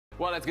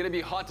Well, it's going to be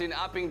hot in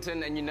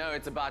Uppington, and you know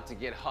it's about to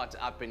get hot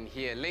up in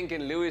here.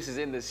 Lincoln Lewis is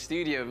in the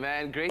studio,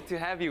 man. Great to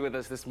have you with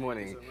us this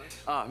morning.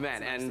 Oh,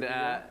 man, and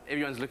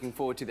everyone's looking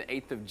forward to the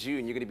 8th of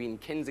June. You're going to be in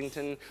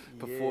Kensington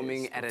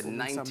performing at a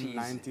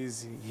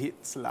 90s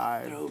hits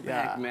live.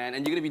 Throwback, man.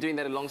 And you're going to be doing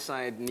that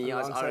alongside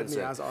Niaz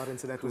Arendt.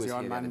 So that was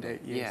on Monday,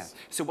 yes. Yeah.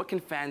 So what can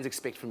fans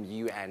expect from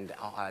you and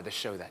the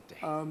show that day?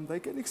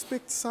 They can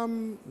expect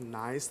some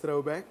nice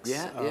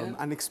throwbacks,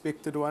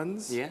 unexpected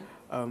ones. Yeah.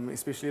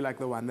 Especially like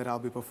the one that I'll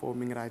be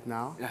performing right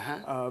now.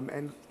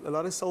 And a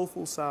lot of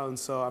soulful sounds,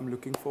 so I'm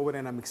looking forward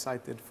and I'm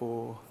excited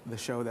for the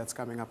show that's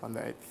coming up on the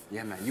 8th.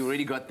 Yeah, man, you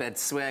already got that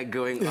swag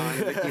going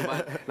on,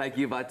 like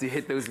you're about to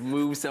hit those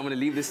moves. So I'm going to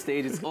leave the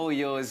stage. It's all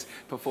yours,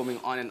 performing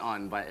On and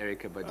On by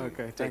Erykah Badu.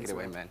 Okay, Take it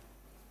away, man.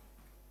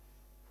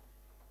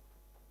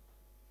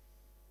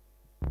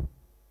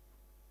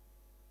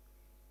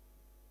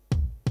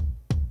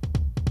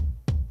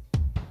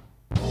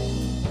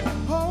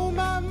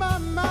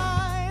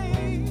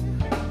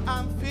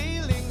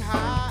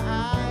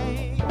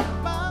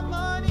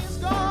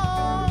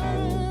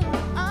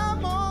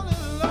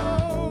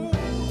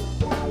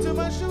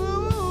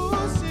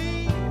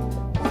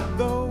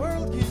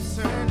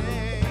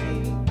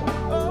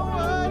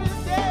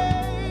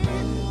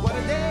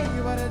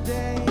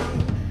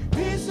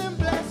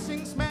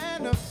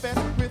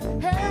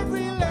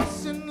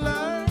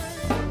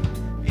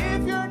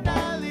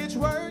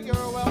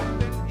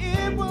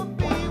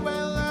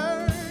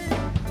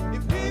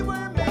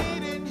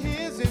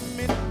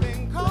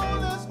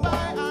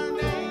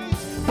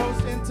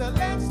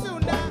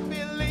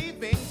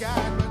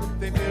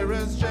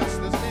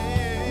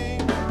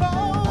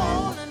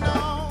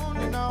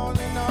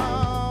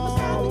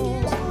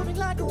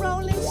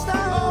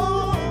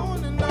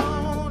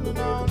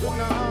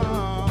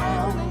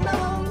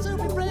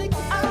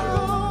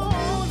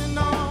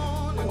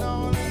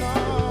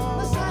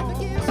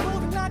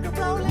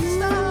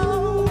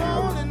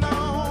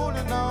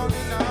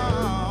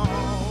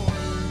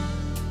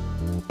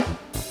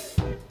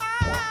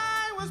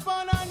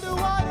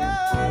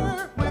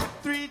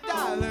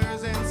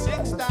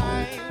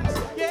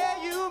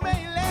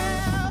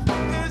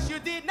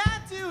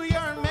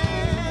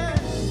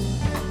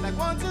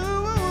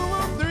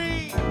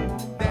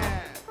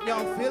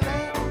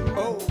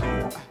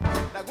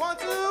 Like 1,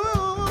 2.